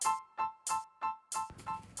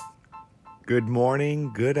Good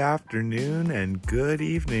morning, good afternoon, and good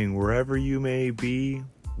evening, wherever you may be.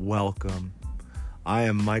 Welcome. I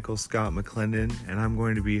am Michael Scott McClendon, and I'm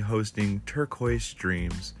going to be hosting Turquoise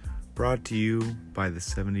Dreams, brought to you by the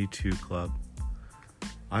 72 Club.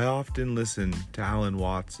 I often listen to Alan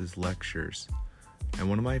Watts' lectures, and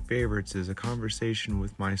one of my favorites is A Conversation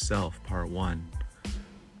with Myself, Part 1,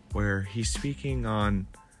 where he's speaking on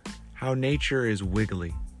how nature is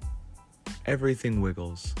wiggly. Everything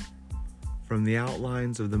wiggles. From the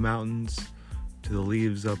outlines of the mountains to the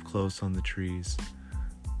leaves up close on the trees.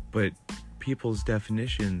 But people's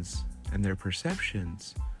definitions and their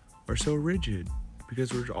perceptions are so rigid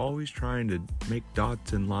because we're always trying to make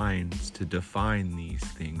dots and lines to define these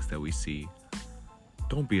things that we see.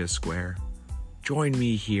 Don't be a square. Join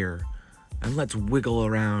me here and let's wiggle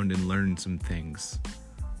around and learn some things.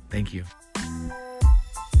 Thank you.